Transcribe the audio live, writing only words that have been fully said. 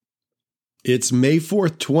It's May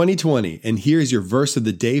 4th, 2020, and here's your verse of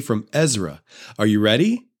the day from Ezra. Are you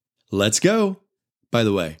ready? Let's go. By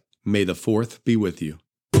the way, may the 4th be with you.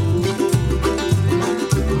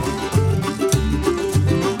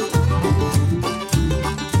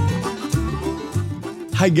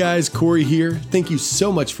 Hi guys, Corey here. Thank you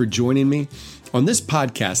so much for joining me. On this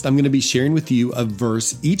podcast, I'm going to be sharing with you a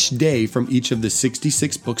verse each day from each of the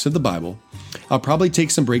 66 books of the Bible. I'll probably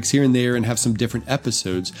take some breaks here and there and have some different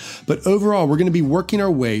episodes, but overall, we're going to be working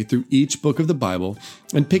our way through each book of the Bible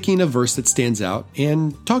and picking a verse that stands out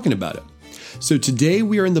and talking about it. So today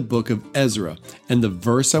we are in the book of Ezra, and the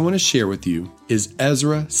verse I want to share with you is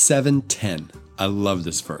Ezra 7:10. I love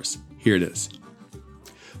this verse. Here it is.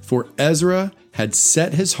 For Ezra had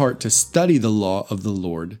set his heart to study the law of the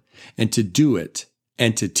Lord and to do it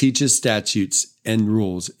and to teach his statutes and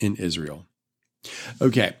rules in Israel.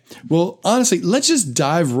 Okay, well, honestly, let's just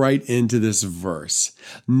dive right into this verse.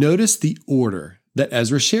 Notice the order that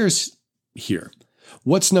Ezra shares here.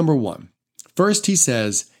 What's number one? First, he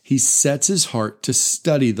says he sets his heart to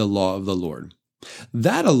study the law of the Lord.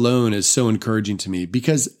 That alone is so encouraging to me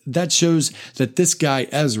because that shows that this guy,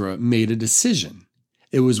 Ezra, made a decision.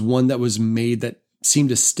 It was one that was made that seemed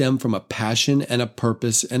to stem from a passion and a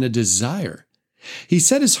purpose and a desire. He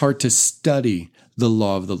set his heart to study the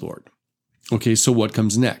law of the Lord. Okay, so what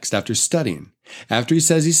comes next after studying? After he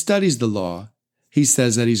says he studies the law, he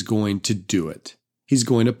says that he's going to do it. He's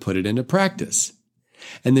going to put it into practice.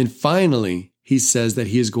 And then finally, he says that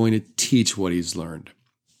he is going to teach what he's learned.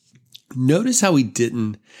 Notice how he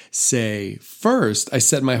didn't say, first, I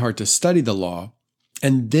set my heart to study the law,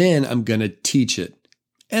 and then I'm going to teach it,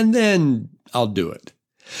 and then I'll do it.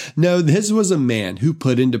 No, this was a man who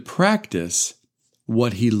put into practice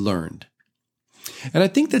what he learned. And I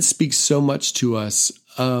think that speaks so much to us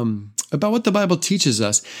about what the Bible teaches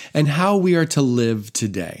us and how we are to live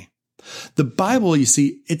today. The Bible, you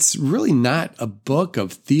see, it's really not a book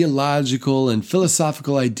of theological and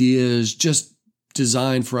philosophical ideas just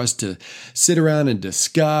designed for us to sit around and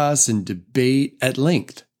discuss and debate at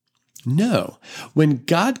length. No, when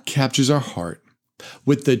God captures our heart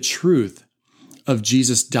with the truth of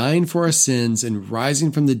Jesus dying for our sins and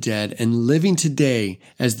rising from the dead and living today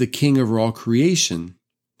as the King over all creation,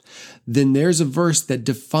 then there's a verse that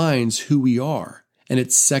defines who we are, and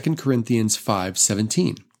it's 2 Corinthians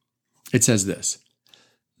 5:17. It says this,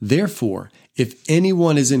 therefore, if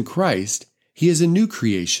anyone is in Christ, he is a new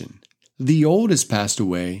creation. The old has passed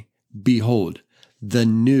away. Behold, the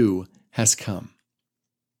new has come.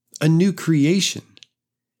 A new creation.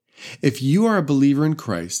 If you are a believer in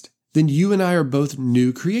Christ, then you and I are both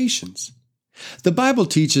new creations. The Bible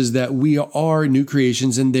teaches that we are new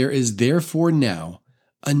creations, and there is therefore now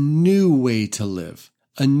a new way to live,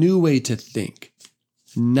 a new way to think,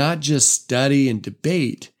 not just study and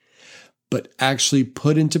debate, but actually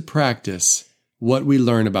put into practice what we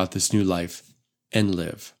learn about this new life and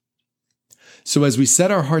live. So as we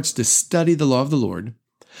set our hearts to study the law of the Lord,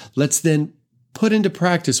 let's then put into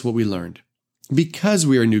practice what we learned, because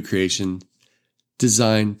we are a new creation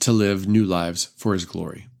designed to live new lives for his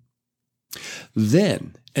glory.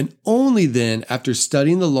 Then, and only then, after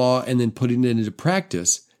studying the law and then putting it into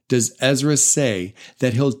practice, does Ezra say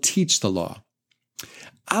that he'll teach the law.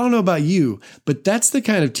 I don't know about you, but that's the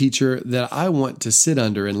kind of teacher that I want to sit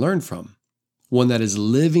under and learn from. One that is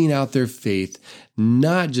living out their faith,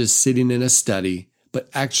 not just sitting in a study, but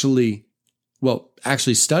actually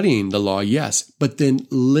studying the law, yes, but then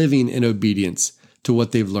living in obedience to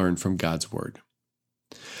what they've learned from God's word.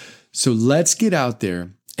 So let's get out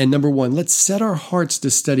there. And number one, let's set our hearts to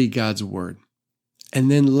study God's word. And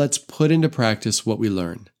then let's put into practice what we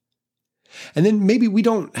learned. And then maybe we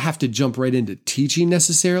don't have to jump right into teaching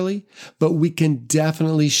necessarily, but we can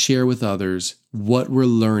definitely share with others what we're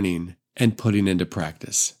learning and putting into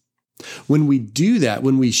practice. When we do that,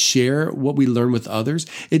 when we share what we learn with others,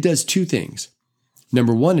 it does two things.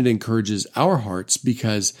 Number one, it encourages our hearts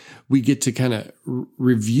because we get to kind of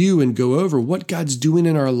review and go over what God's doing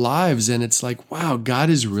in our lives. And it's like, wow, God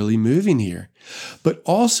is really moving here. But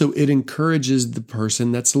also it encourages the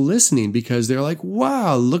person that's listening because they're like,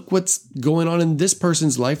 wow, look what's going on in this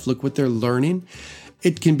person's life. Look what they're learning.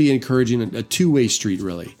 It can be encouraging, a two-way street,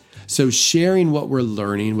 really. So sharing what we're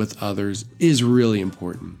learning with others is really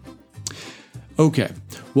important. Okay,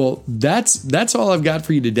 well, that's all I've got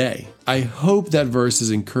for you today. I hope that verse has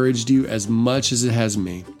encouraged you as much as it has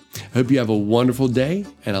me. I hope you have a wonderful day,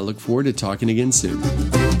 and I look forward to talking again soon.